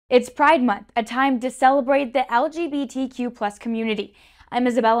It's Pride Month, a time to celebrate the LGBTQ+ community. I'm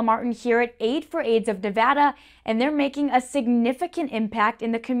Isabella Martin here at Aid for AIDS of Nevada, and they're making a significant impact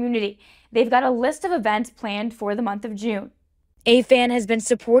in the community. They've got a list of events planned for the month of June. AFAN has been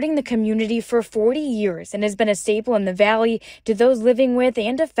supporting the community for 40 years and has been a staple in the Valley to those living with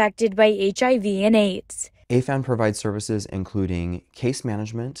and affected by HIV and AIDS. AFAN provides services including case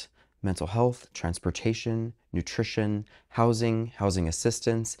management, mental health, transportation, nutrition, housing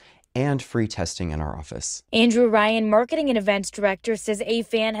assistance, and free testing in our office. Andrew Ryan, Marketing and Events Director, says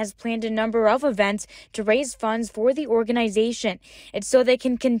AFAN has planned a number of events to raise funds for the organization. It's so they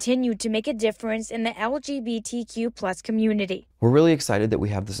can continue to make a difference in the LGBTQ+ community. We're really excited that we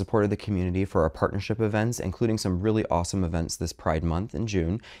have the support of the community for our partnership events, including some really awesome events this Pride Month in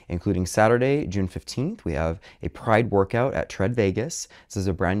June, including Saturday, June 15th, we have a Pride workout at Tread Vegas. This is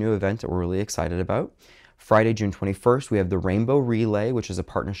a brand new event that we're really excited about. Friday, June 21st, we have the Rainbow Relay, which is a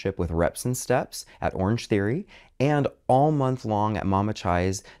partnership with Reps and Steps at Orange Theory. And all month long at Mama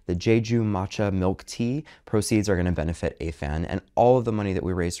Chai's, the Jeju Matcha Milk Tea proceeds are going to benefit AFAN. And all of the money that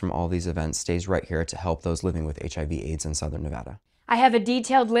we raise from all these events stays right here to help those living with HIV/AIDS in Southern Nevada. I have a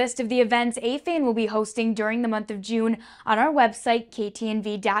detailed list of the events AFAN will be hosting during the month of June on our website,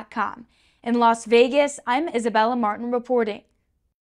 ktnv.com. In Las Vegas, I'm Isabella Martin reporting.